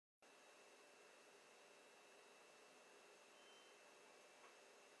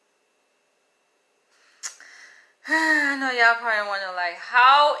I know y'all probably wondering, like,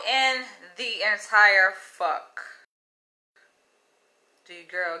 how in the entire fuck do your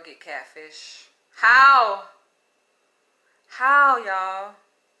girl get catfish? How? How, y'all?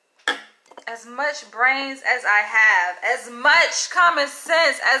 As much brains as I have, as much common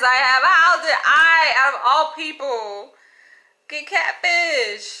sense as I have, how did I, out of all people, get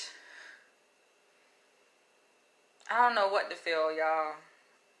catfish? I don't know what to feel, y'all.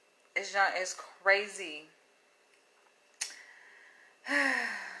 It's crazy. I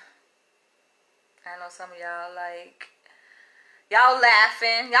know some of y'all y'all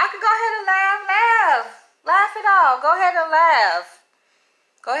laughing. Y'all can go ahead and laugh it off. Go ahead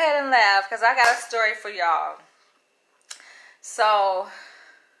and laugh, because I got a story for y'all. So,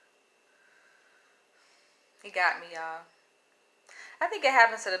 he got me, y'all. I think it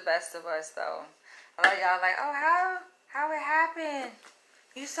happens to the best of us, though. A lot of y'all like, oh, how it happened?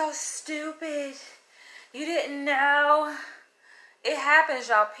 You so stupid. You didn't know. It happens,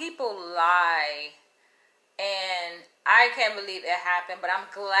 y'all. People lie. And I can't believe it happened, but I'm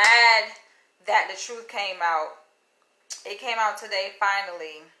glad that the truth came out. It came out today,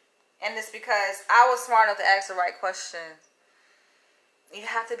 finally. And it's because I was smart enough to ask the right questions. You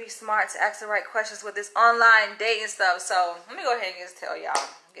have to be smart to ask the right questions with this online dating stuff. So let me go ahead and just tell y'all.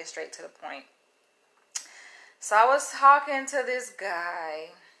 Get straight to the point. So I was talking to this guy.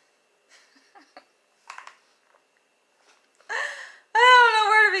 I don't know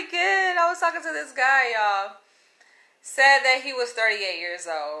where to begin. I was talking to this guy, y'all. Said that he was 38 years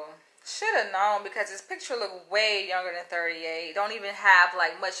old. Should have known, because his picture looked way younger than 38. Don't even have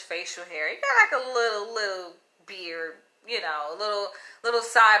like much facial hair. He got like a little beard, you know, a little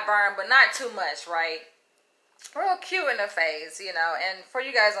sideburn, but not too much, right? Real cute in the face, you know. And for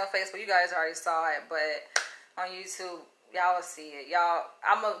you guys on Facebook, you guys already saw it, but on YouTube, y'all will see it. Y'all,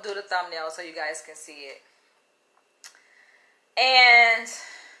 I'm gonna do the thumbnail so you guys can see it. And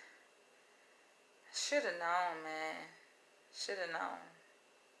should have known, man. Should have known.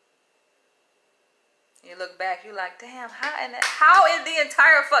 You look back, you like, damn, how in the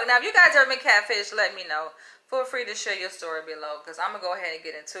entire fuck? Now, if you guys ever been catfish, let me know. Feel free to share your story below, because I'm going to go ahead and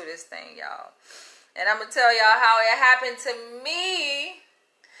get into this thing, y'all. And I'm going to tell y'all how it happened to me.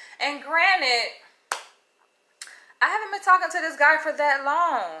 And granted, I haven't been talking to this guy for that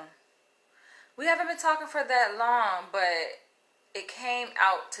long. We haven't been talking for that long, but it came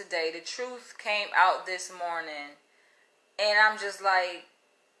out today. The truth came out this morning. And I'm just like,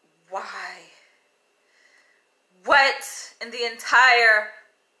 why? What in the entire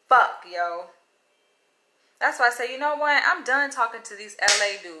fuck, yo? That's why I say, you know what? I'm done talking to these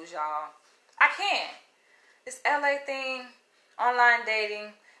LA dudes, y'all. I can't. This LA thing, online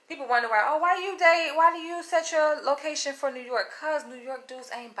dating. People wonder why do you date? Why do you set your location for New York? Cause New York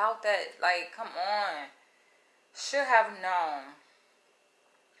dudes ain't about that. Like, come on. Should have known.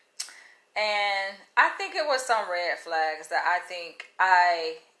 And I think it was some red flags that I think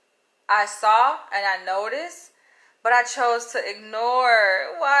I saw and I noticed, but I chose to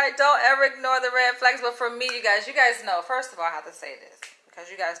ignore. Why? Don't ever ignore the red flags. But for me, you guys know, first of all, I have to say this, because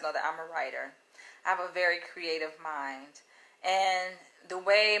you guys know that I'm a writer. I have a very creative mind. And the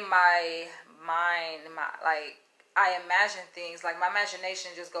way my mind, I imagine things, like my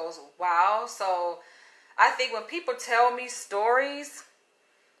imagination just goes, wow. So I think when people tell me stories,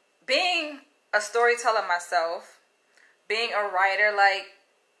 being a storyteller myself, being a writer, like,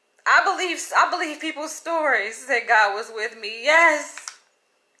 I believe people's stories that God was with me. Yes.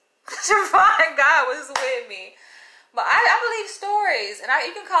 Divine God was with me. But I believe stories. And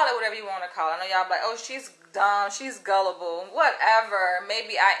you can call it whatever you want to call it. I know y'all be like, oh, she's dumb, she's gullible. Whatever.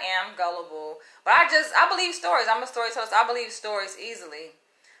 Maybe I am gullible. But I believe stories. I'm a storyteller, so I believe stories easily.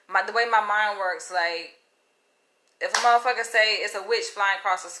 The way my mind works, like, if a motherfucker say it's a witch flying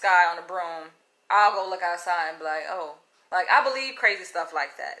across the sky on a broom, I'll go look outside and be like, oh. Like, I believe crazy stuff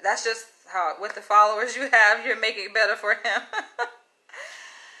like that. That's just how, with the followers you have, you're making it better for him.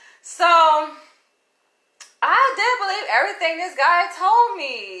 So, I did believe everything this guy told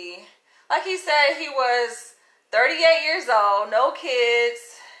me. Like he said, he was 38 years old, no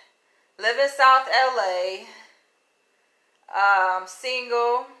kids, live in South LA,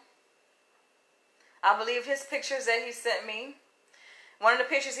 single. I believe his pictures that he sent me. One of the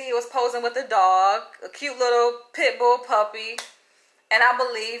pictures, he was posing with a dog, a cute little pit bull puppy. And I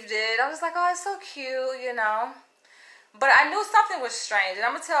believed it. I was like, oh, it's so cute, you know. But I knew something was strange. And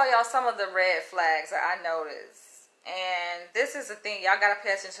I'm going to tell y'all some of the red flags that I noticed. And this is the thing. Y'all got to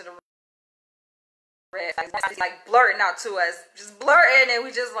pay attention to the red flags. It's like blurting out to us. Just blurting, and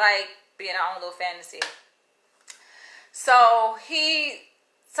we just like being our own little fantasy. So he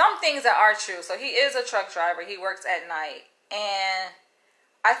some things that are true. So he is a truck driver. He works at night. And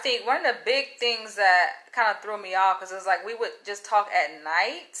I think one of the big things that kind of threw me off, because it's like we would just talk at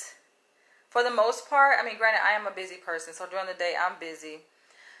night for the most part. I mean, granted, I am a busy person. So during the day, I'm busy.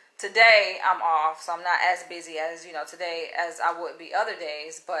 Today, I'm off. So I'm not as busy as, you know, today as I would be other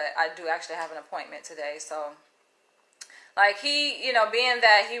days. But I do actually have an appointment today. So, like, he, you know, being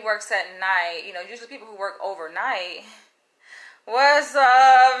that he works at night, you know, usually people who work overnight. What's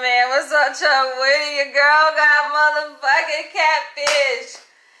up, man? What's up, Chuck Whitney? Your girl got motherfucking catfish.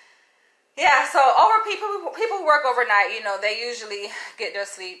 Yeah, so people who work overnight, you know, they usually get their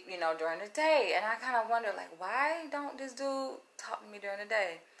sleep, you know, during the day. And I kind of wonder, like, why don't this dude talk to me during the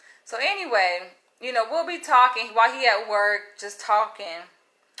day? So anyway, you know, we'll be talking while he at work, just talking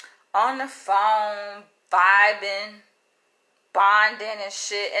on the phone, vibing, bonding and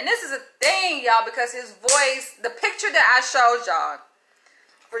shit. And this is a thing, y'all, because his voice, the picture that I showed y'all,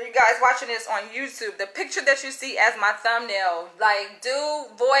 for you guys watching this on YouTube, the picture that you see as my thumbnail, like,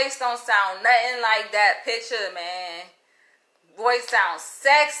 dude, voice don't sound nothing like that picture, man. Voice sounds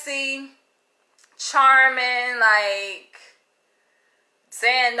sexy, charming, like,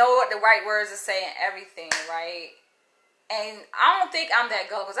 saying know what the right words to say and everything, right? And I don't think I'm that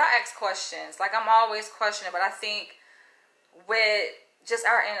girl, because I ask questions. Like, I'm always questioning, but I think with just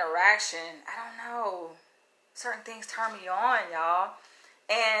our interaction, I don't know, certain things turn me on, y'all.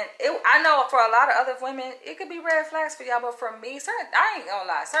 And I know for a lot of other women, it could be red flags for y'all, but for me, I ain't gonna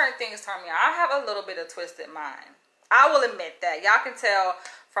lie, certain things turn me on. I have a little bit of twisted mind. I will admit that. Y'all can tell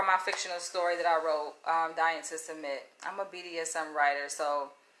from my fictional story that I wrote, Dying to Submit. I'm a BDSM writer,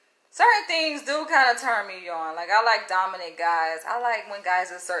 so certain things do kind of turn me on. Like, I like dominant guys. I like when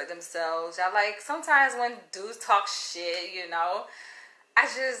guys assert themselves. I like sometimes when dudes talk shit, you know. I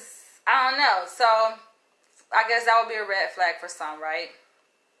don't know. So, I guess that would be a red flag for some, right?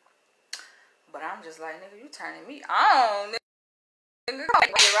 But I'm just like, nigga, you turning me on, nigga,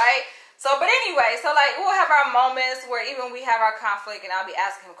 right? So, but anyway, so like, we'll have our moments where even we have our conflict and I'll be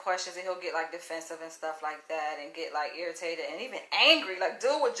asking him questions and he'll get like defensive and stuff like that and get like irritated and even angry. Like,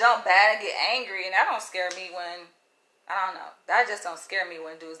 dude would jump bad and get angry, and that don't scare me when, I don't know, that just don't scare me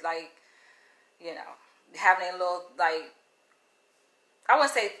when dudes like, you know, having a little like, I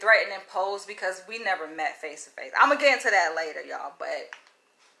wouldn't say threatening pose because we never met face to face. I'm gonna get into that later, y'all, but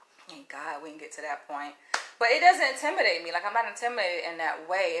thank God we can get to that point. But it doesn't intimidate me. Like, I'm not intimidated in that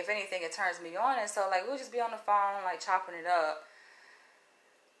way. If anything, it turns me on. And so, like, we'll just be on the phone, like, chopping it up.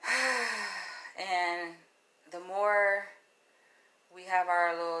 And the more we have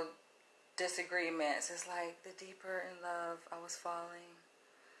our little disagreements, it's like the deeper in love I was falling.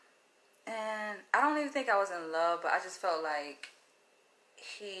 And I don't even think I was in love, but I just felt like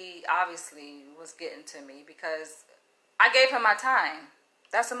he obviously was getting to me because I gave him my time.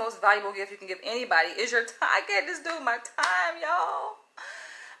 That's the most valuable gift you can give anybody, is your time. I gave this dude my time, y'all.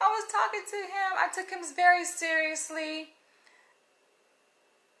 I was talking to him. I took him very seriously.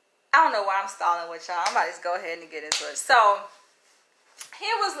 I don't know why I'm stalling with y'all. I'm about to just go ahead and get into it. So, he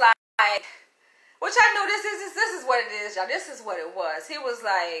was like, which I knew this is what it is, y'all. This is what it was. He was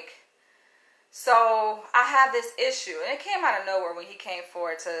like, so I have this issue. And it came out of nowhere when he came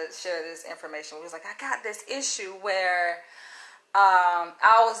forward to share this information. He was like, I got this issue where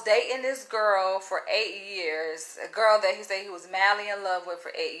I was dating this girl for 8 years. A girl that he said he was madly in love with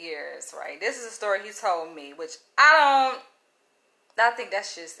for 8 years, right? This is a story he told me, which I think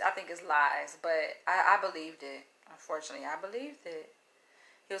that's just, I think it's lies. But I believed it. Unfortunately, I believed it.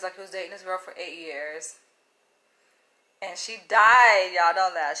 He was like, he was dating this girl for 8 years. And she died, y'all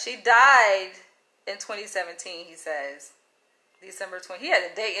don't laugh. She died in 2017, he says. December 20, he had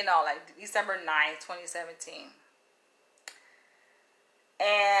a date and all, like December 9th, 2017.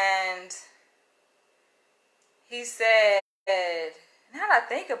 And he said, now that I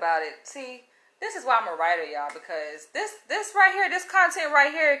think about it, see, this is why I'm a writer, y'all, because this right here, this content right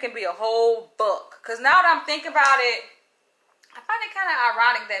here, it can be a whole book. Because now that I'm thinking about it, I find it kind of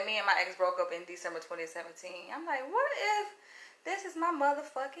ironic that me and my ex broke up in December 2017. I'm like, what if this is my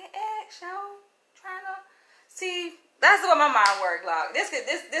motherfucking ex, yo? Trying to see, that's what my mind worked like.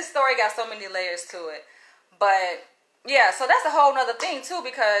 This story got so many layers to it. But yeah, so that's a whole nother thing too,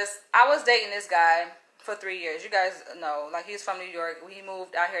 because I was dating this guy for 3 years. You guys know, like, he's from New York. He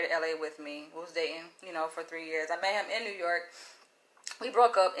moved out here to LA with me. We was dating, you know, for 3 years. I met him in New York. We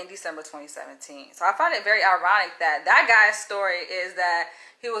broke up in December 2017. So I find it very ironic that guy's story is that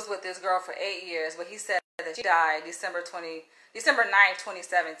he was with this girl for 8 years, but he said that she died December 9th,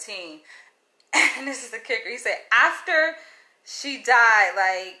 2017. And this is the kicker. He said after she died,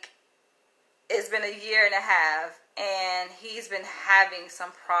 like, it's been a year and a half, and he's been having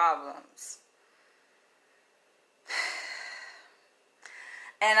some problems.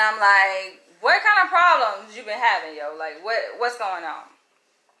 And I'm like, what kind of problems you been having, yo? Like, what's going on?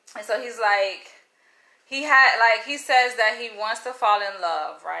 And so he's like, he says that he wants to fall in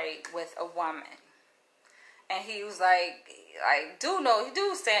love, right, with a woman. And he was like, he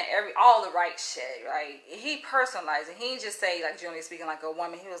do saying all the right shit, right? He personalized it. He didn't just say, like, generally speaking, like a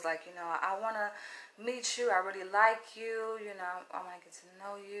woman. He was like, I want to meet you. I really like you. I want to get to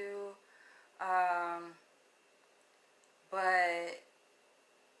know you. But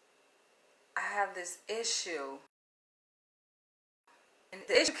I have this issue. And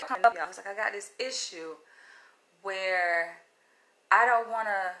the issue comes up, y'all. It's like, I got this issue where I don't want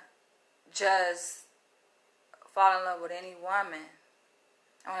to just fall in love with any woman.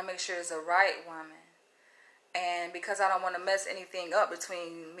 I want to make sure it's the right woman. And because I don't want to mess anything up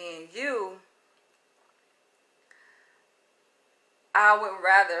between me and you, I would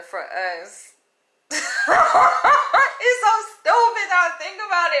rather for us. It's so stupid now to think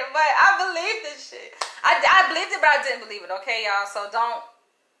about it, but I believe this shit. I believed it, but I didn't believe it, okay, y'all? So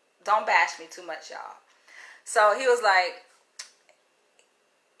don't bash me too much, y'all. So he was like,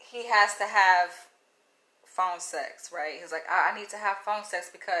 he has to have phone sex, right? He's like, I need to have phone sex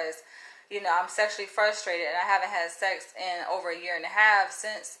because, I'm sexually frustrated and I haven't had sex in over a year and a half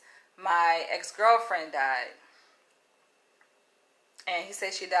since my ex-girlfriend died. And he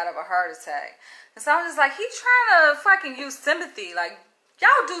said she died of a heart attack. And so I'm just like, he trying to fucking use sympathy. Like,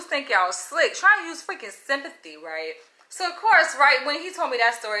 y'all dudes think y'all slick. Trying to use freaking sympathy, right? So, of course, right, when he told me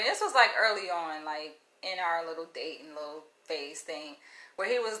that story, and this was like early on, like in our little dating little phase thing, where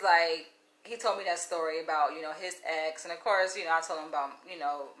he was like, he told me that story about, his ex. And, of course, I told him about,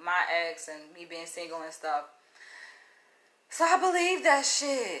 my ex and me being single and stuff. So I believe that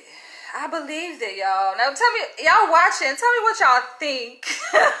shit. I believed it, y'all. Now tell me, y'all watching, tell me what y'all think.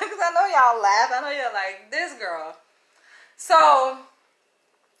 Because I know y'all laugh. I know you're like, this girl. So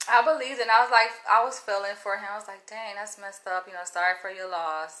I believed it. And I was like, I was feeling for him. I was like, dang, that's messed up. Sorry for your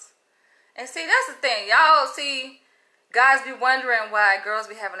loss. And see, that's the thing. Y'all see, guys be wondering why girls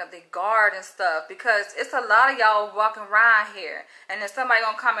be having up their guard and stuff, because it's a lot of y'all walking around here, and then somebody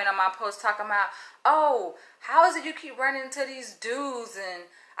gonna comment on my post talking about, oh, how is it you keep running into these dudes, and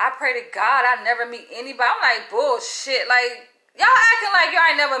I pray to God I never meet anybody. I'm like, bullshit. Like, y'all acting like y'all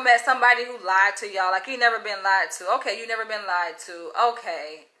ain't never met somebody who lied to y'all. Like, you never been lied to. Okay, you never been lied to.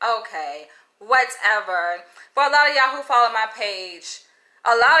 Okay, whatever. For a lot of y'all who follow my page,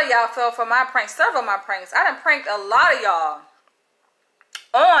 a lot of y'all fell for my pranks, several of my pranks. I done pranked a lot of y'all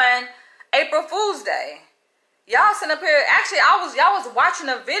on April Fool's Day. Y'all sitting up here, actually, y'all was watching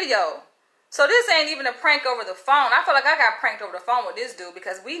a video. So this ain't even a prank over the phone. I feel like I got pranked over the phone with this dude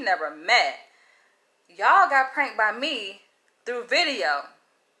because we never met. Y'all got pranked by me through video.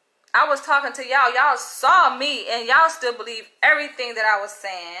 I was talking to y'all. Y'all saw me and y'all still believe everything that I was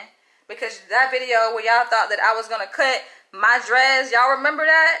saying. Because that video where y'all thought that I was going to cut my dreads, y'all remember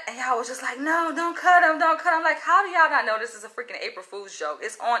that? And y'all was just like, no, don't cut them, don't cut them. Like, how do y'all not know this is a freaking April Fool's joke?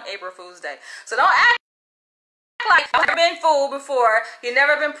 It's on April Fool's Day. So don't act like you've never been fooled before. You've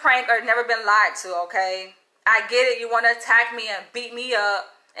never been pranked or never been lied to, okay? I get it. You want to attack me and beat me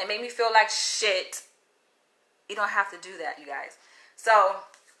up and make me feel like shit. You don't have to do that, you guys. So,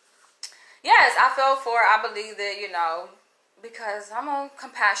 yes, I fell for it. I believe that, because I'm a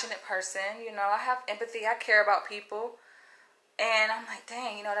compassionate person. I have empathy. I care about people. And I'm like,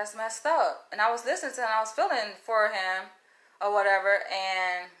 dang, that's messed up. And I was listening to him. I was feeling for him or whatever.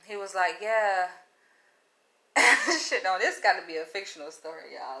 And he was like, yeah. Shit, no, this got to be a fictional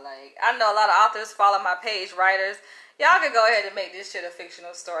story, y'all. Like, I know a lot of authors follow my page, writers. Y'all can go ahead and make this shit a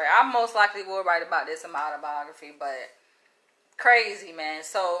fictional story. I most likely will write about this in my autobiography. But crazy, man.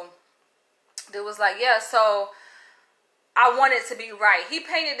 So, it was like, yeah, so I wanted to be right. He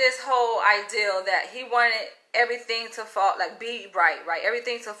painted this whole ideal that he wanted everything to fall, like, be right?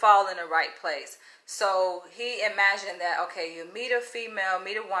 Everything to fall in the right place. So he imagined that, okay, you meet a female,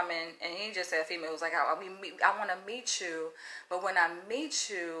 meet a woman, and he just said female. It was like, I want to meet you, but when I meet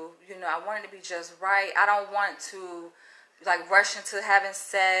you, I want it to be just right. I don't want to, like, rush into having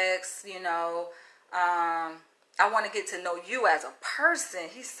sex, I want to get to know you as a person.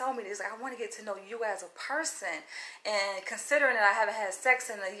 He told me this, like, I want to get to know you as a person. And considering that I haven't had sex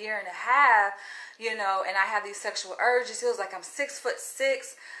in a year and a half, and I have these sexual urges, it was like I'm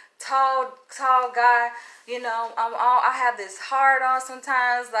 6'6", tall guy, I have this hard on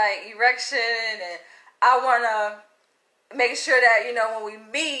sometimes, like erection, and I want to make sure that, when we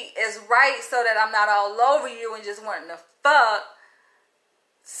meet is right so that I'm not all over you and just wanting to fuck.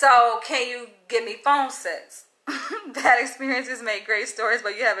 So can you give me phone sex? Bad experiences make great stories,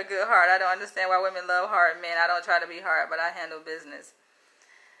 but you have a good heart. I don't understand why women love hard men. I don't try to be hard, but I handle business.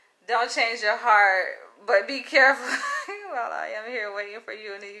 Don't change your heart, but be careful while I am here waiting for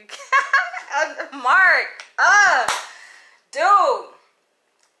you in the UK. Mark, dude.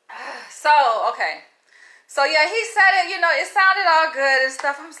 So, okay. So, yeah, he said it, you know, it sounded all good and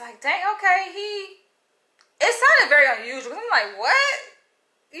stuff. I was like, dang, okay, it sounded very unusual. I'm like, what?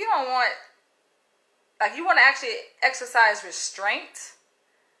 You don't want, like, you want to actually exercise restraint?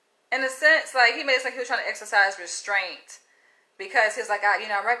 In a sense, like, he made it like he was trying to exercise restraint. Because he's like, I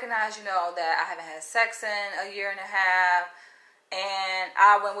recognize, that I haven't had sex in a year and a half. And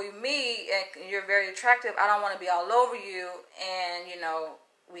when we meet and you're very attractive, I don't want to be all over you. And,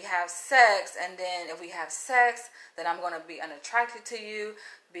 we have sex. And then if we have sex, then I'm going to be unattracted to you.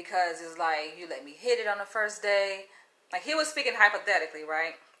 Because it's like, you let me hit it on the first day. Like, he was speaking hypothetically,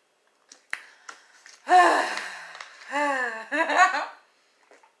 right?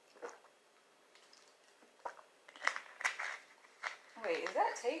 Wait, is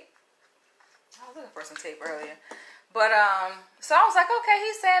that tape? I was looking for some tape earlier. But, so I was like, okay,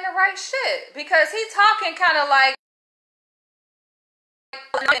 he's saying the right shit. Because he's talking kind of like,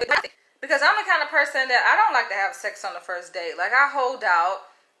 because I'm the kind of person that I don't like to have sex on the first date. Like, I hold out.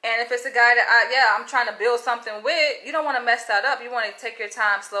 And if it's a guy that, I'm trying to build something with, you don't want to mess that up. You want to take your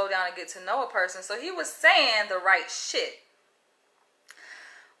time, slow down, and get to know a person. So he was saying the right shit.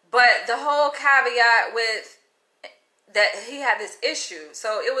 But the whole caveat with that he had this issue.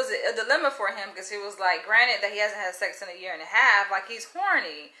 So it was a dilemma for him because he was like, granted that he hasn't had sex in a year and a half, like he's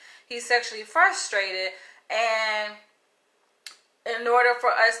horny. He's sexually frustrated. And in order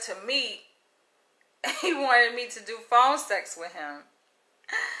for us to meet, he wanted me to do phone sex with him.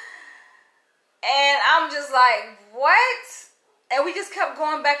 And I'm just like, what? And we just kept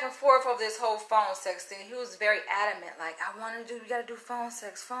going back and forth over this whole phone sex thing. He was very adamant, like, we gotta do phone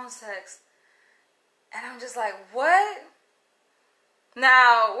sex. And I'm just like, what?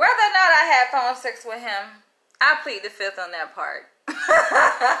 Now, whether or not I had phone sex with him, I plead the fifth on that part. But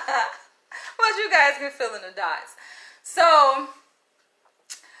you guys can fill in the dots. So,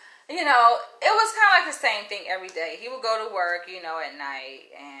 it was kind of like the same thing every day. He would go to work, at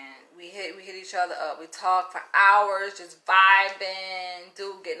night, and we hit each other up. We talked for hours, just vibing,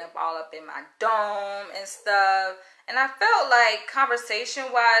 dude getting all up in my dome and stuff. And I felt like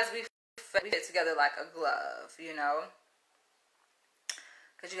conversation-wise, we fit together like a glove,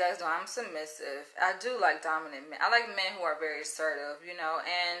 Because you guys know I'm submissive. I do like dominant men. I like men who are very assertive,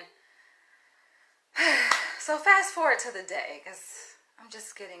 And so fast forward to the day, because I'm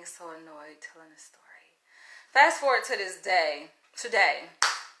just getting so annoyed telling the story. Fast forward to this day, today.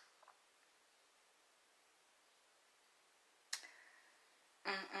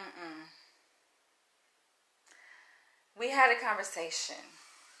 We had a conversation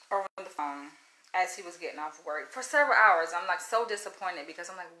over the phone as he was getting off work for several hours. I'm like so disappointed because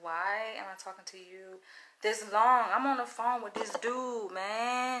I'm like, why am I talking to you this long? I'm on the phone with this dude,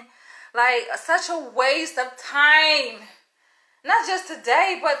 man. Like, such a waste of time. Not just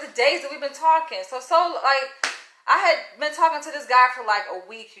today, but the days that we've been talking. So like, I had been talking to this guy for like a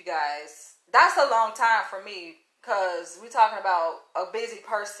week, you guys. That's a long time for me because we're talking about a busy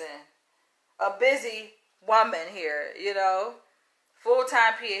person, a busy woman here,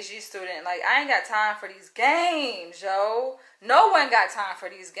 full-time PhD student. Like, I ain't got time for these games, yo. No one got time for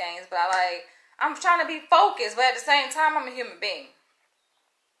these games, but I'm trying to be focused, but at the same time, I'm a human being.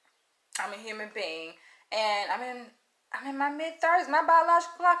 And I'm in my mid-30s. My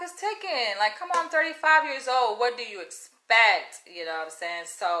biological clock is ticking. Like, come on, I'm 35 years old. What do you expect? You know what I'm saying?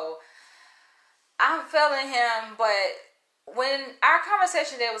 So, I'm feeling him, but when our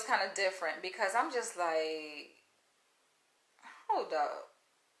conversation there was kind of different because I'm just like, hold up.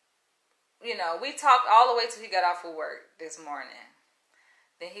 We talked all the way till he got off of work this morning.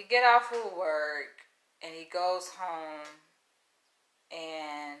 Then he get off of work and he goes home.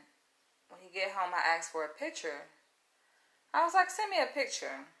 And when he get home, I asked for a picture. I was like, send me a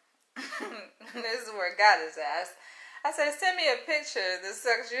picture. This is where God is at. I said, send me a picture of the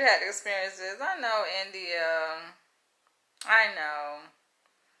sex you had experiences. I know, India. I know.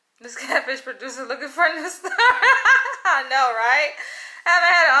 This catfish producer looking for a new star. I know, right? I haven't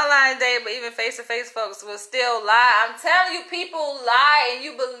had an online date, but even face-to-face folks will still lie. I'm telling you, people lie and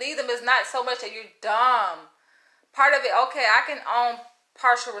you believe them. It's not so much that you're dumb. Part of it, okay, I can own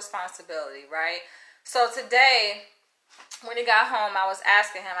partial responsibility, right? So today, when he got home, I was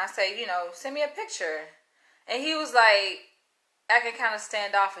asking him, I said, send me a picture. And he was like, acting kind of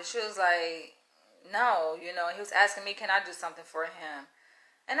standoffish. She was like, no, he was asking me, can I do something for him?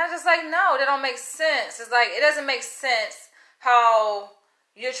 And I'm just like, no, that don't make sense. It's like, it doesn't make sense how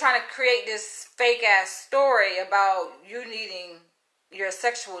you're trying to create this fake ass story about you needing your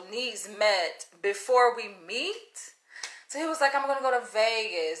sexual needs met before we meet. So he was like, I'm going to go to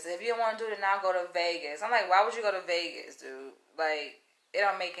Vegas. If you don't want to do it, then I'll go to Vegas. I'm like, why would you go to Vegas, dude? Like, it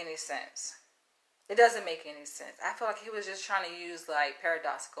don't make any sense. It doesn't make any sense. I feel like he was just trying to use, like,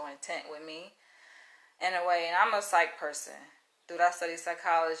 paradoxical intent with me in a way. And I'm a psych person. Dude, I study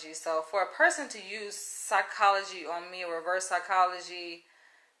psychology. So for a person to use psychology on me, reverse psychology,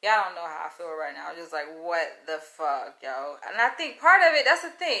 y'all don't know how I feel right now. I'm just like, what the fuck, yo? And I think part of it, that's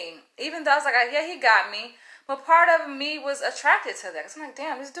the thing. Even though I was like, yeah, he got me. But part of me was attracted to that. Cause I'm like,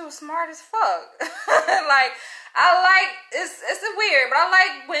 damn, this dude's smart as fuck. Like, I like, it's weird, but I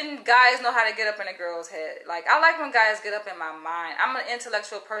like when guys know how to get up in a girl's head. Like, I like when guys get up in my mind. I'm an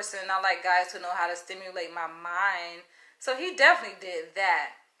intellectual person, and I like guys who know how to stimulate my mind. So he definitely did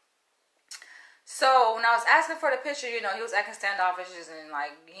that. So when I was asking for the picture, you know, he was acting standoffish and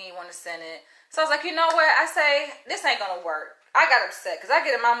like he didn't want to send it. So I was like, you know what? I say, this ain't gonna work. I got upset because I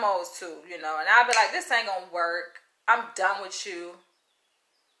get in my modes too, you know, and I'll be like, this ain't gonna work. I'm done with you.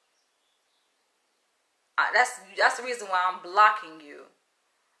 That's the reason why I'm blocking you.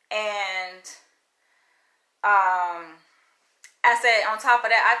 And I said, on top of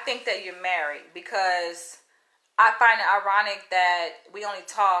that, I think that you're married because I find it ironic that we only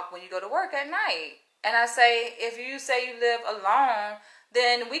talk when you go to work at night. And I say, if you say you live alone,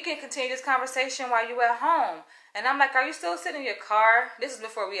 then we can continue this conversation while you're at home. And I'm like, are you still sitting in your car? This is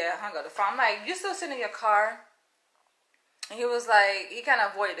before we had hung up the phone. I'm like, you still sitting in your car? And he was like, he kind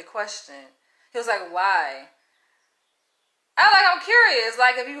of avoided the question. He was like, why? I'm curious.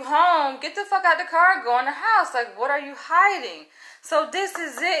 Like, if you home, get the fuck out the car and go in the house. Like, what are you hiding? So this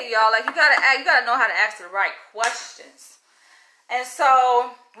is it, y'all. Like, you gotta know how to ask the right questions. And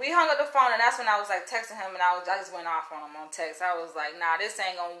so we hung up the phone, and that's when I was like texting him, and I just went off on him on text. I was like, nah, this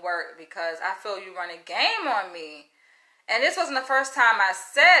ain't gonna work because I feel you running game on me. And this wasn't the first time I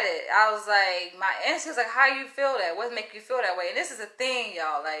said it. I was like, my instinct was like, how you feel that? What make you feel that way? And this is the thing,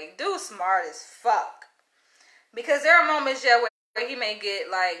 y'all. Like, dude smart as fuck. Because there are moments, yeah, where he may get,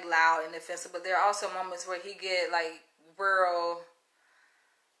 like, loud and offensive, but there are also moments where he get, like, real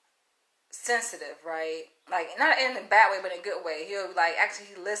sensitive, right? Like, not in a bad way, but in a good way. He'll, like, actually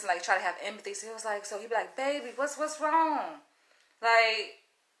he listen, like, try to have empathy. So he was like, so he'd be like, baby, what's wrong? Like,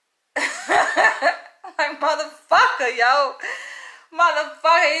 like, motherfucker, yo.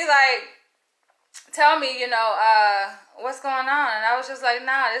 Motherfucker. He's like, tell me, you know, what's going on? And I was just like,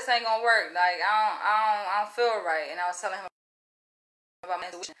 nah, this ain't gonna work. Like, I don't feel right. And I was telling him about my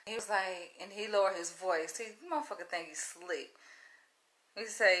intuition. He was like, and he lowered his voice. See, motherfucker think he's slick. He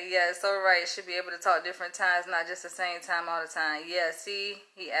say, yeah, it's alright. Should be able to talk different times, not just the same time all the time. Yeah, see,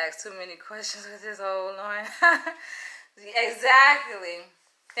 he asked too many questions with his whole line. Exactly.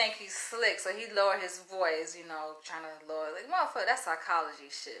 Think he's slick, so he lowered his voice, you know, trying to lower, like, motherfucker, that's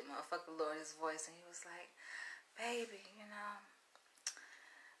psychology shit. Motherfucker lowered his voice, and he was like, baby, you know,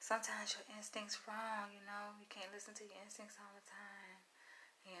 sometimes your instinct's wrong, you know, you can't listen to your instincts all the time.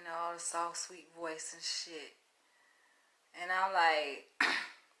 You know, all the soft, sweet voice and shit. And I'm like,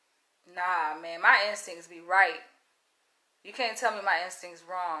 nah, man, my instincts be right. You can't tell me my instincts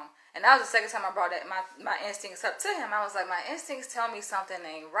wrong. And that was the second time I brought that my instincts up to him. I was like, my instincts tell me something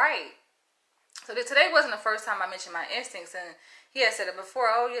ain't right. So today wasn't the first time I mentioned my instincts. And he had said it before,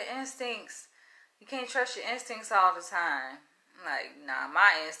 oh, your instincts. You can't trust your instincts all the time. I'm like, nah,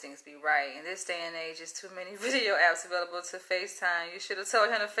 my instincts be right. In this day and age, there's too many video apps available to FaceTime. You should have told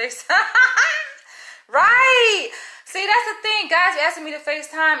him to FaceTime. Right. See, that's the thing. Guys are asking me to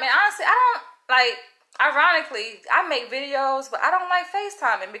FaceTime. And honestly, I don't, like, ironically, I make videos, but I don't like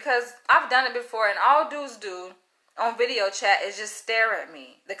FaceTiming because I've done it before. And all dudes do on video chat is just stare at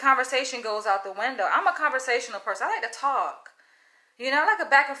me. The conversation goes out the window. I'm a conversational person. I like to talk. You know, I like a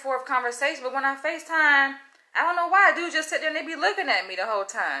back and forth conversation. But when I FaceTime, I don't know why. Dudes just sit there and they be looking at me the whole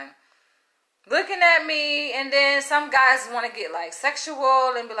time. Looking at me, and then some guys want to get like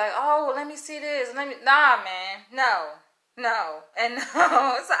sexual and be like, oh, well, let me see this. Nah, man. No. And no.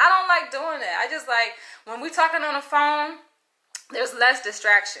 So I don't like doing that. I just like, when we talking on the phone, there's less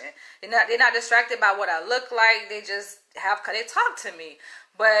distraction. They're not distracted by what I look like. They talk to me.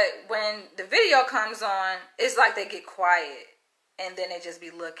 But when the video comes on, it's like they get quiet. And then they just be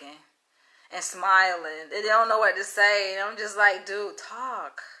looking and smiling. They don't know what to say. And I'm just like, dude,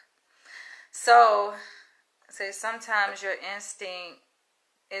 talk. So, say sometimes your instinct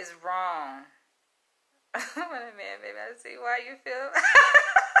is wrong. Wait a minute, baby. I see why you feel.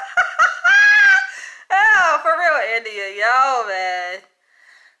 Oh, for real, India. Yo, man.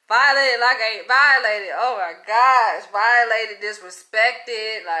 Violated like a violated. Oh my gosh. Violated,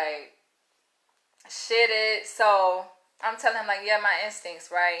 disrespected, like shitted. So I'm telling him like, yeah, my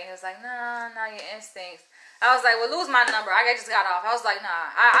instincts, right? And he was like, nah, your instincts. I was like, well, lose my number. I just got off. I was like,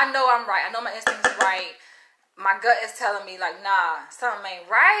 nah, I know I'm right. I know my instincts right. My gut is telling me like, nah, something ain't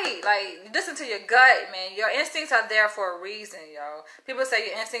right. Like, listen to your gut, man. Your instincts are there for a reason, yo. People say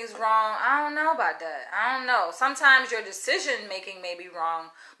your instincts wrong. I don't know about that. I don't know. Sometimes your decision making may be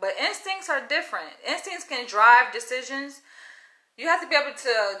wrong, but instincts are different. Instincts can drive decisions. You have to be able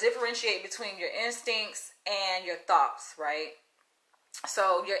to differentiate between your instincts and your thoughts, right?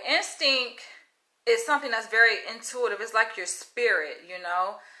 So your instinct is something that's very intuitive. It's like your spirit, you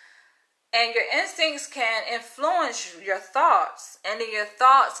know? And your instincts can influence your thoughts, and then your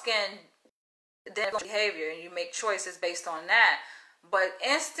thoughts can then influence behavior, and you make choices based on that. But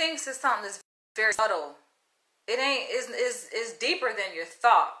instincts is something that's very subtle. It ain't is deeper than your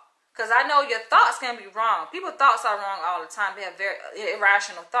thought. Because I know your thoughts can be wrong. People's thoughts are wrong all the time. They have very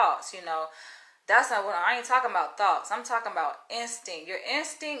irrational thoughts, you know. That's not what I ain't talking about thoughts. I'm talking about instinct. Your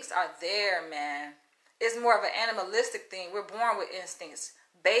instincts are there, man. It's more of an animalistic thing. We're born with instincts.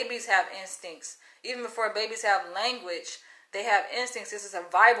 Babies have instincts. Even before babies have language, they have instincts. This is a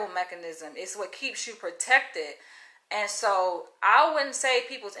survival mechanism. It's what keeps you protected. And so I wouldn't say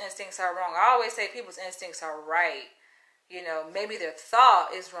people's instincts are wrong. I always say people's instincts are right. You know, maybe their thought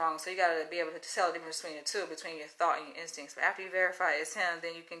is wrong. So you got to be able to tell the difference between the two, between your thought and your instincts. But after you verify it's him,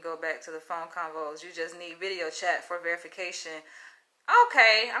 then you can go back to the phone convos. You just need video chat for verification.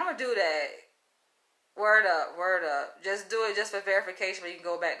 Okay, I'm going to do that. Word up, word up. Just do it just for verification, but you can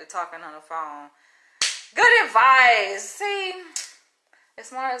go back to talking on the phone. Good advice. See, as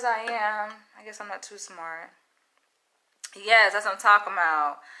smart as I am, I guess I'm not too smart. Yes, that's what I'm talking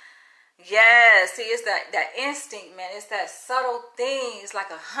about. Yes, see, it's that instinct, man. It's that subtle thing. It's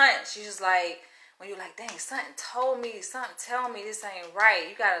like a hunch. You just like, when you're like, dang, something told me, something tell me this ain't right.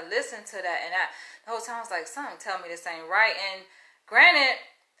 You got to listen to that. And the whole time I was like, something tell me this ain't right. And granted,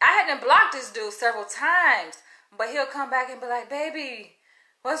 I hadn't blocked this dude several times, but he'll come back and be like, baby,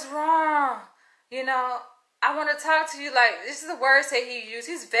 what's wrong? You know, I want to talk to you. Like, this is the words that he used.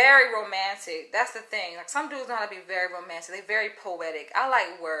 He's very romantic. That's the thing. Like, some dudes know how to be very romantic. They're very poetic. I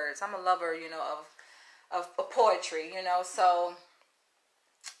like words. I'm a lover, you know, of poetry, you know. So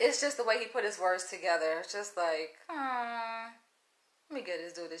it's just the way he put his words together. It's just like, let me give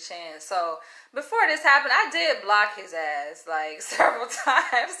this dude a chance. So before this happened, I did block his ass like several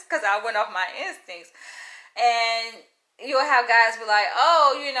times because I went off my instincts. And you'll have guys be like,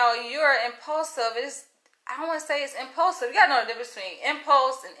 oh, you know, you're impulsive. I don't want to say it's impulsive. You got to know the difference between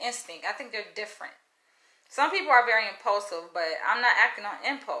impulse and instinct. I think they're different. Some people are very impulsive, but I'm not acting on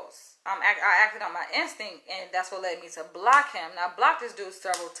impulse. I acted on my instinct, and that's what led me to block him. Now, I blocked this dude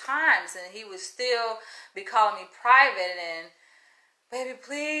several times, and he would still be calling me private and, baby,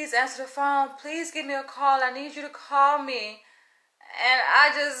 please answer the phone. Please give me a call. I need you to call me. And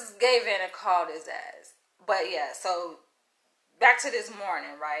I just gave in and called his ass. But yeah, so back to this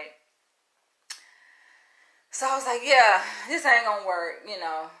morning, right? So I was like, yeah, this ain't gonna work, you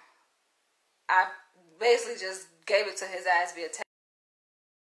know. I basically just gave it to his ass via text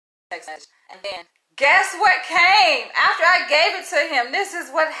message. And then guess what came? After I gave it to him, this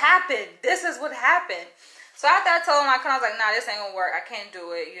is what happened. This is what happened. So after I told him, I was like, nah, this ain't gonna work. I can't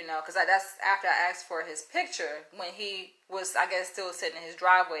do it, you know, because that's after I asked for his picture when he was, I guess, still sitting in his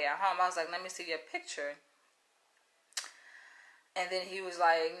driveway at home. I was like, let me see your picture. And then he was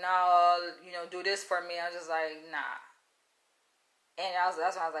like, no, you know, do this for me. I was just like, nah. And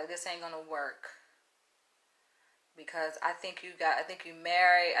that's why I was like, this ain't gonna work. Because I think you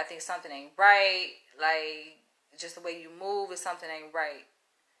married. I think something ain't right. Like, just the way you move is something ain't right.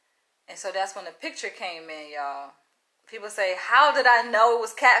 And so that's when the picture came in, y'all. People say, how did I know it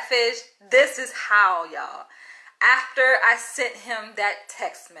was catfish? This is how, y'all. After I sent him that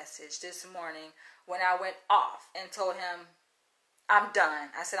text message this morning, when I went off and told him, I'm done.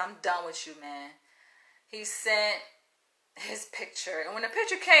 I said, I'm done with you, man. He sent his picture. And when the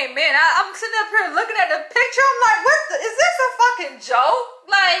picture came in, I'm sitting up here looking at the picture. I'm like, is this a fucking joke?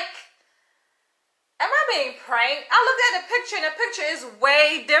 Like, am I being pranked? I looked at the picture, and the picture is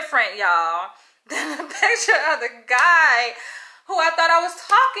way different, y'all, than the picture of the guy who I thought I was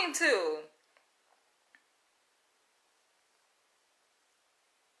talking to.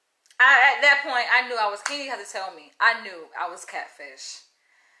 At that point, I knew I was, he didn't have to tell me. I knew I was catfish.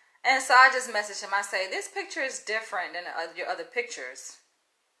 And so I just messaged him. I say, this picture is different than your other pictures.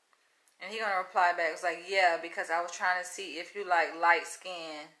 And he gonna reply back. It was like, yeah, because I was trying to see if you like light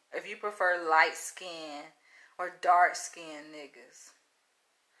skin, if you prefer light skin or dark skin niggas.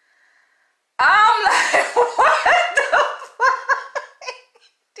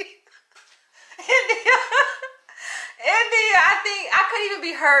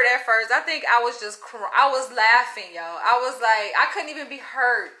 hurt at first. I think I was just I was laughing, yo. I was like, I couldn't even be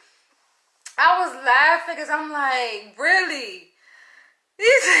hurt. I was laughing because I'm like, really?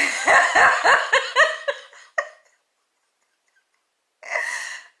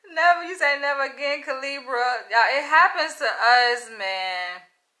 Never, you say never again, Calibra. Yeah, it happens to us, man.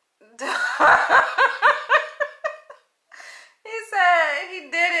 He said he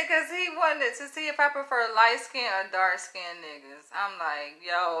did it because he wanted to see if I prefer light skin or dark skin niggas. I'm like,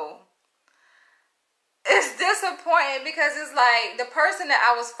 yo. It's disappointing because it's like the person that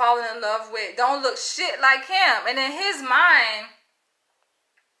I was falling in love with don't look shit like him. And in his mind,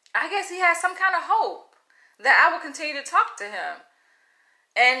 I guess he has some kind of hope that I will continue to talk to him.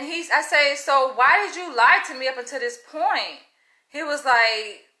 And I say, so why did you lie to me up until this point? He was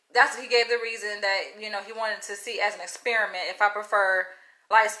like, he gave the reason that, you know, he wanted to see as an experiment if I prefer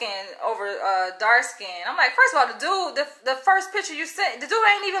light skin over dark skin. I'm like, first of all, the dude, the first picture you sent, the dude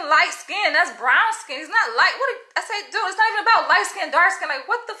ain't even light skin. That's brown skin. He's not light. I say, dude, it's not even about light skin, dark skin.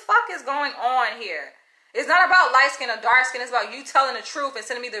 Like, what the fuck is going on here? It's not about light skin or dark skin. It's about you telling the truth and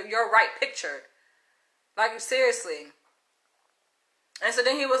sending me your right picture. Like, seriously. And so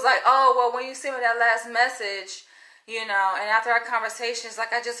then he was like, oh, well, when you sent me that last message, you know, and after our conversations,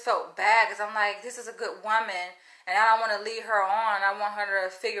 like, I just felt bad because I'm like, this is a good woman. And I don't want to lead her on. I want her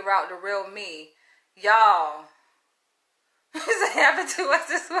to figure out the real me. Y'all. This happened to us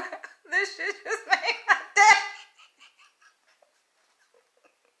as well. This shit just made my day.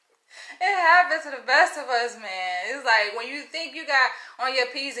 It happens to the best of us, man. It's like when you think you got on your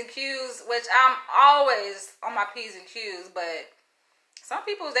P's and Q's, which I'm always on my P's and Q's, but some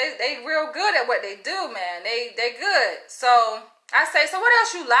people, they real good at what they do, man. They good. So I say, so what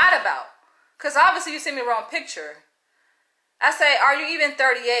else you lied about? Because obviously you sent me the wrong picture. I say, are you even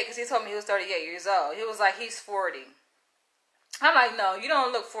 38? Because he told me he was 38 years old. He was like, he's 40. I'm like, no, you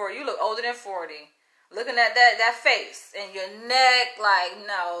don't look 40. You look older than 40. Looking at that face and your neck, like,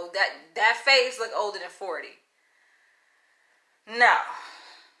 no, that face look older than 40. No.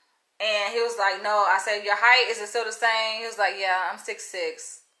 And he was like, no. I said, your height, is it still the same? He was like, yeah, I'm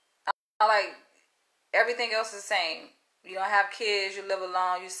 6'6". I'm like, everything else is the same. You don't have kids, you live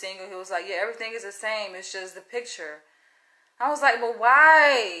alone, you single. He was like, yeah, everything is the same. It's just the picture. I was like, but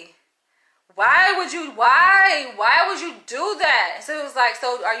why? Why would you do that? So he was like,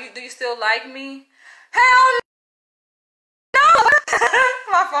 so do you still like me? Hell no.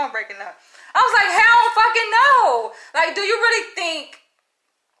 My phone breaking up. I was like, hell fucking no. Like, do you really think,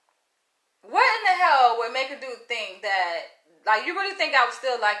 what in the hell would make a dude think that, like, you really think I would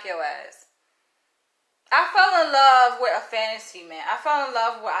still like your ass? I fell in love with a fantasy, man. I fell in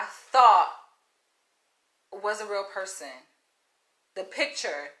love with what I thought was a real person. The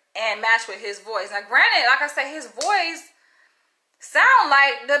picture and match with his voice. Now, granted, like I say, his voice sound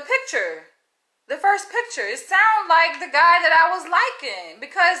like the picture. The first picture. It sound like the guy that I was liking.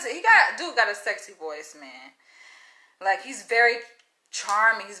 Because dude got a sexy voice, man. Like, he's very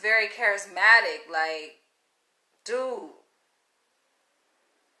charming. He's very charismatic. Like, dude.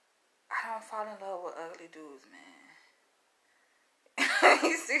 I don't fall in love with ugly dudes, man.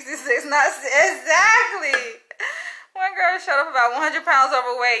 He's 66, not exactly. One girl showed up about 100 pounds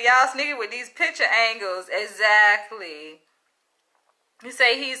overweight. Y'all sneaky with these picture angles. Exactly. You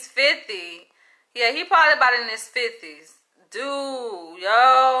say he's 50. Yeah, he probably about in his 50s. Dude,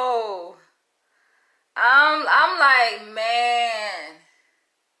 yo. I'm like, man.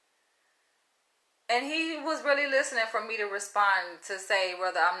 And he was really listening for me to respond to say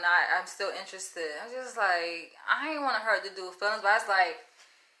whether I'm still interested. I was just like, I ain't want to hurt the dude's feelings, but I was like,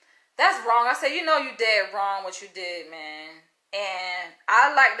 that's wrong. I said, you know you dead wrong what you did, man. And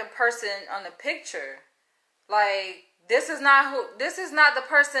I like the person on the picture. Like, this is not the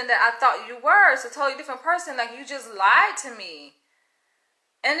person that I thought you were. It's a totally different person. Like, you just lied to me.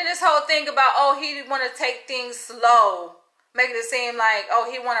 And then this whole thing about, oh, he want to take things slow. Making it seem like,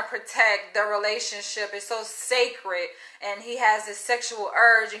 oh, he want to protect the relationship. It's so sacred. And he has this sexual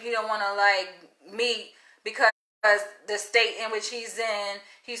urge. And he don't want to, like, meet because the state in which he's in,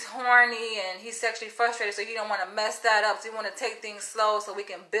 he's horny and he's sexually frustrated, so he don't want to mess that up. So he want to take things slow so we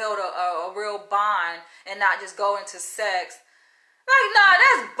can build a real bond and not just go into sex. Like, nah,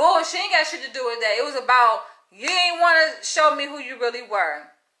 that's bullshit. Ain't got shit to do with that. It was about, you ain't want to show me who you really were.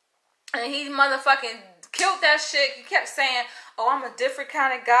 And he motherfucking killed that shit. He kept saying, oh, I'm a different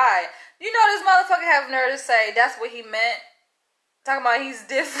kind of guy. You know this motherfucker have nerve to say that's what he meant? Talking about he's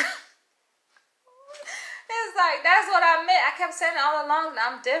different. It's like, that's what I meant. I kept saying it all along,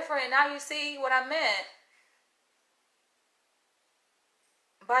 I'm different. Now you see what I meant.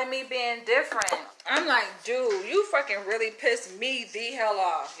 by me being different. I'm like, dude, you fucking really pissed me the hell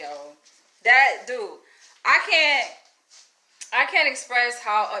off, yo. That dude, I can't express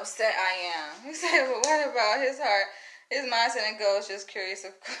how upset I am. He said, well, what about his heart, his mindset and goals? Just curious,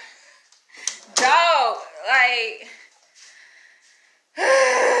 of course. Dog, like,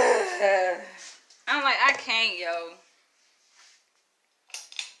 I'm like, I can't, yo.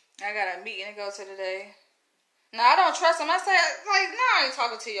 I got a meeting to go to today. No, I don't trust him. I said, like, no, I ain't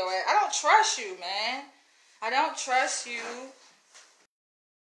talking to your ass. I don't trust you, man. I don't trust you.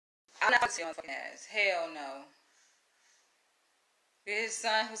 I'm not see on fucking ass. Hell no. His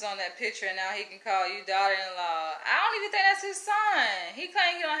son who's on that picture and now he can call you daughter-in-law. I don't even think that's his son. He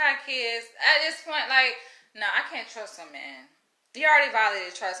claims he don't have kids. At this point, like, no, I can't trust him, man. He already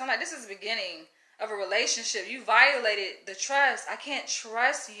violated trust. I'm like, this is the beginning of a relationship. You violated the trust. I can't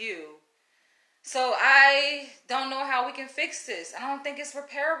trust you. So I don't know how we can fix this. I don't think it's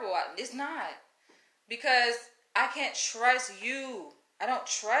repairable. It's not. Because I can't trust you. I don't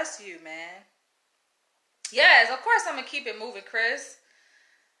trust you, man. Yes, of course I'm going to keep it moving, Chris.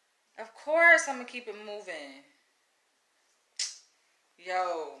 Of course I'm going to keep it moving.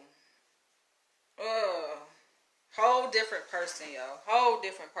 Yo. Ugh. Whole different person, yo. Whole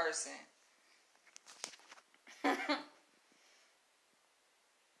different person.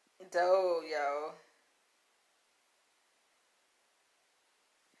 Dude, yo.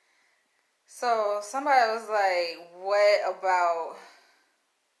 So somebody was like, what about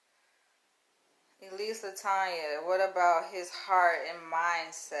Elise Latanya? What about his heart and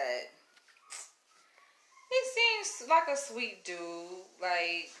mindset? He seems like a sweet dude.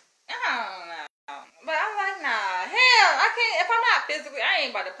 Like, I don't know. But I'm like, nah. Hell, I can't. If I'm not physically, I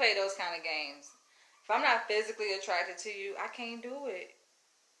ain't about to play those kind of games. If I'm not physically attracted to you, I can't do it.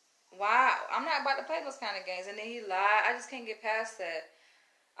 Why? I'm not about to play those kind of games. And then he lied. I just can't get past that.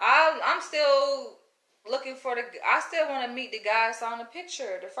 I'm still looking for I still want to meet the guy I saw in the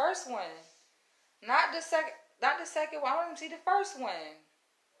picture, the first one, not the second one. I want to see the first one.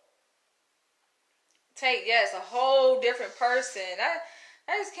 Yes, a whole different person.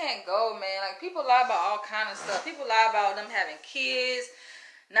 I just can't go, man. Like, people lie about all kind of stuff. People lie about them having kids,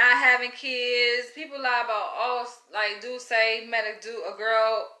 not having kids. People lie about all, like, dude say met a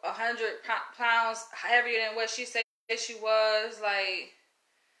girl 100 pounds heavier than what she said she was. Like,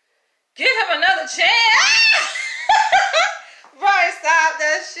 give him another chance. Right, stop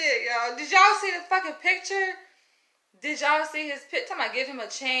that shit, y'all. Did y'all see the fucking picture? Did y'all see his picture? Talking about give him a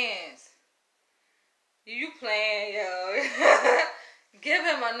chance. You playing, yo. Give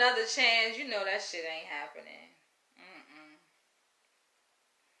him another chance. You know that shit ain't happening.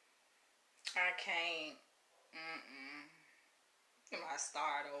 I can't. I might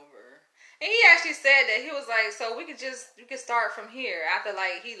start over. And he actually said that. He was like, so we could start from here. After,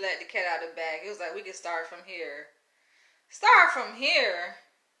 like, he let the cat out of the bag. He was like, we could start from here. Start from here?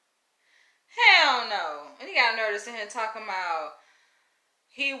 Hell no. And he got nervous in here talking about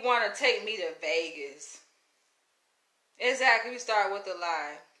he want to take me to Vegas. Exactly. We start with the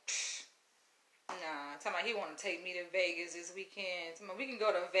lie. Nah. Talking about he want to take me to Vegas this weekend. Talking about we can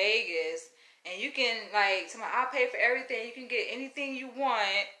go to Vegas and you can, like, talking about I'll pay for everything. You can get anything you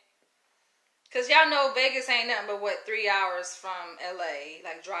want. Because y'all know Vegas ain't nothing but, 3 hours from LA,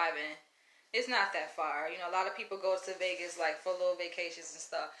 like, driving. It's not that far. You know, a lot of people go to Vegas, like, for little vacations and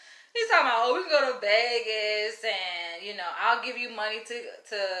stuff. He's talking about, we can go to Vegas and, you know, I'll give you money to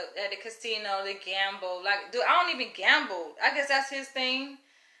at the casino to gamble. Like, dude, I don't even gamble. I guess that's his thing.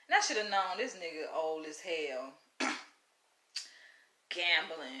 And I should have known this nigga old as hell.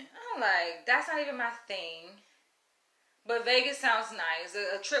 Gambling. I'm like, that's not even my thing. But Vegas sounds nice.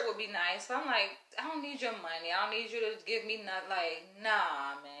 A trip would be nice. But I'm like, I don't need your money. I don't need you to give me nothing. Like,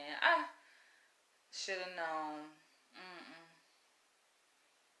 nah, man. I should have known.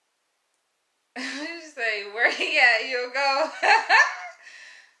 You say, where he at? You'll go.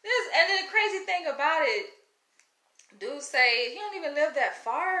 And then the crazy thing about it, dude say he don't even live that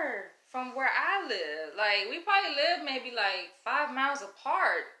far from where I live. Like, we probably live maybe like 5 miles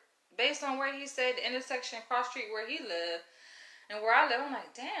apart based on where he said the intersection across street where he lived and where I live. I'm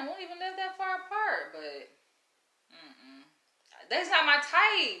like, damn, we don't even live that far apart. But that's not my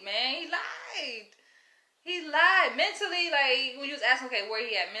type, man. He lied mentally. Like, when you was asking, okay, where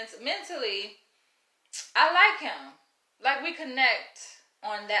he at mentally, I like him. Like, we connect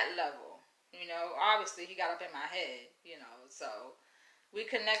on that level. You know, obviously he got up in my head, you know, so we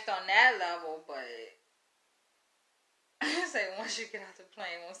connect on that level, but I say once you get out the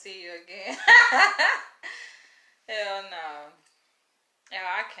plane, we'll see you again. Hell no. Yeah,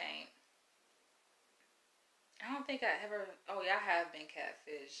 I can't. I don't think I ever. Oh yeah, I have been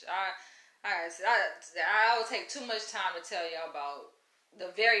catfished. I will take too much time to tell y'all about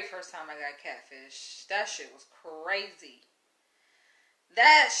the very first time I got catfished. That shit was crazy.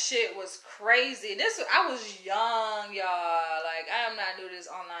 That shit was crazy. I was young, y'all. Like I am not new to this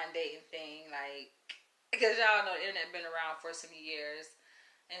online dating thing. Like because y'all know the internet been around for some years,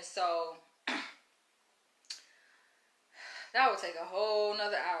 and so that would take a whole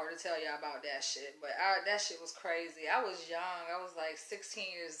nother hour to tell y'all about that shit. But that shit was crazy. I was young. I was like 16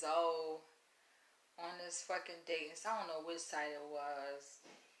 years old on this fucking date. I don't know which site it was.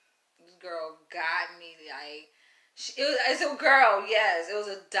 This girl got me like. It's a girl, yes. It was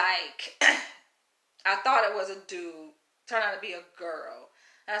a dyke. I thought it was a dude. Turned out to be a girl.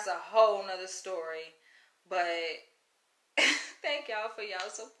 That's a whole nother story. But thank y'all for y'all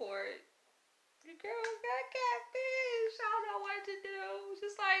support. The girl got catfish. I don't know what to do.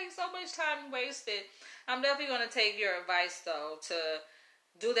 Just like so much time wasted. I'm definitely going to take your advice though to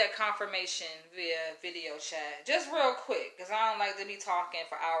do that confirmation via video chat. Just real quick. Because I don't like to be talking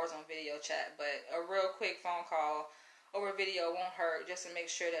for hours on video chat. But a real quick phone call over video won't hurt. Just to make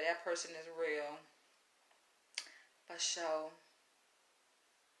sure that that person is real. For sure.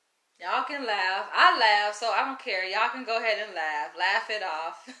 Y'all can laugh. I laugh, so I don't care. Y'all can go ahead and laugh. Laugh it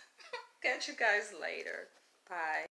off. Catch you guys later. Bye.